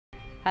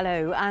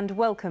Hello and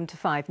welcome to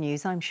 5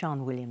 News. I'm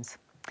Sian Williams.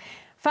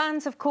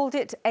 Fans have called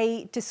it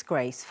a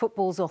disgrace.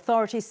 Football's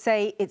authorities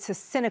say it's a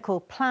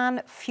cynical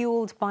plan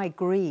fuelled by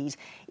greed.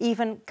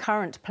 Even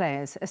current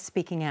players are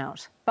speaking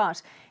out.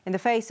 But in the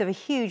face of a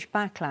huge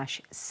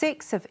backlash,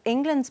 6 of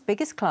England's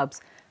biggest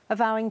clubs are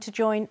vowing to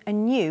join a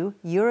new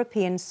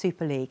European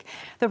Super League.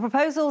 The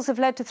proposals have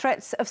led to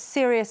threats of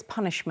serious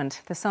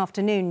punishment. This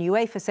afternoon,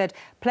 UEFA said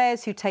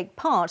players who take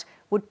part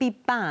would be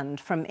banned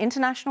from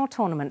international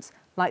tournaments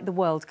like the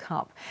World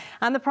Cup.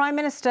 And the Prime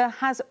Minister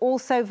has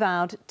also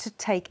vowed to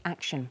take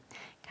action.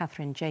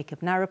 Catherine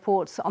Jacob now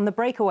reports on the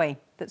breakaway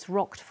that's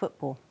rocked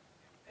football.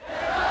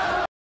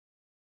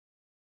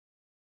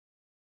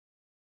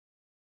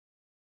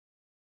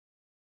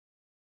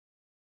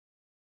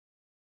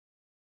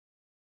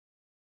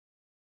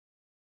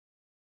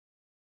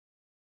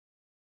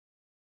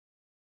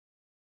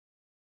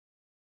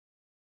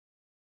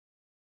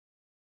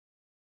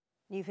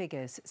 New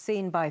figures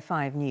seen by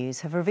 5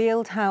 News have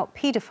revealed how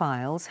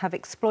paedophiles have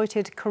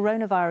exploited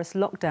coronavirus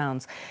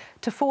lockdowns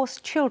to force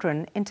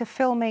children into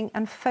filming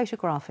and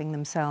photographing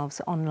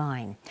themselves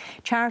online.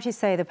 Charities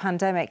say the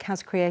pandemic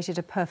has created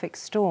a perfect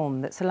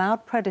storm that's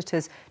allowed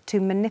predators to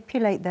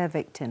manipulate their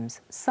victims.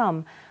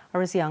 Some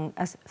are as young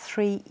as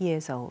 3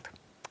 years old.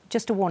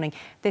 Just a warning,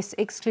 this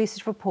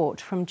exclusive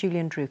report from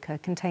Julian Drucker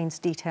contains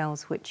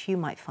details which you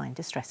might find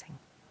distressing.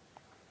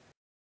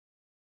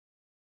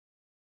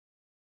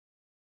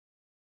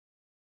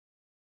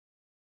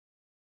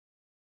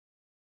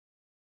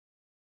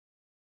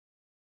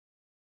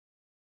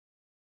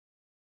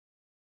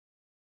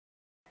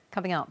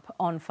 Coming up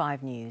on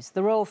 5 News,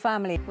 the royal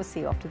family. We'll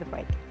see you after the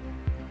break.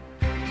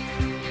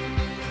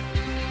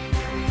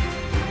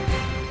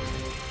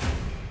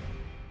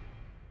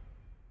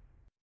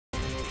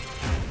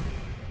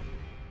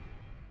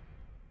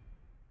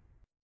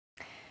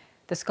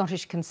 The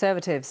Scottish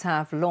Conservatives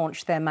have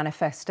launched their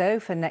manifesto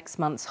for next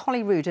month's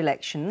Holyrood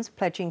elections,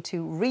 pledging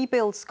to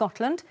rebuild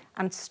Scotland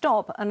and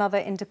stop another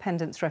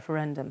independence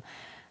referendum.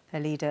 Their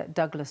leader,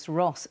 Douglas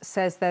Ross,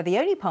 says they're the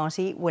only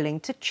party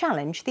willing to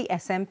challenge the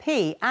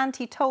SNP, and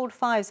he told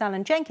 5's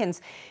Alan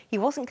Jenkins he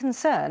wasn't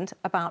concerned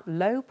about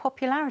low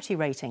popularity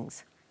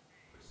ratings.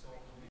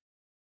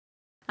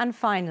 And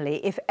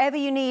finally, if ever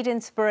you need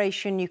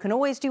inspiration, you can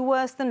always do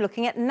worse than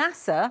looking at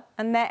NASA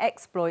and their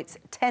exploits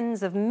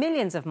tens of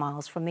millions of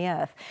miles from the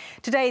Earth.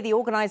 Today, the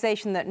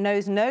organisation that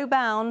knows no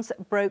bounds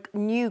broke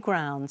new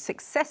ground,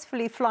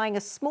 successfully flying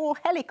a small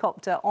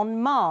helicopter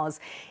on Mars.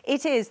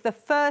 It is the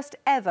first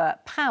ever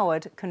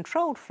powered,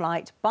 controlled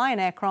flight by an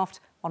aircraft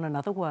on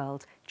another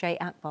world. Jay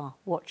Akbar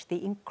watched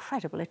the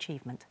incredible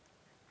achievement.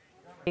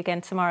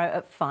 Again tomorrow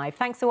at 5.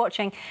 Thanks for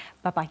watching.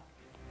 Bye-bye.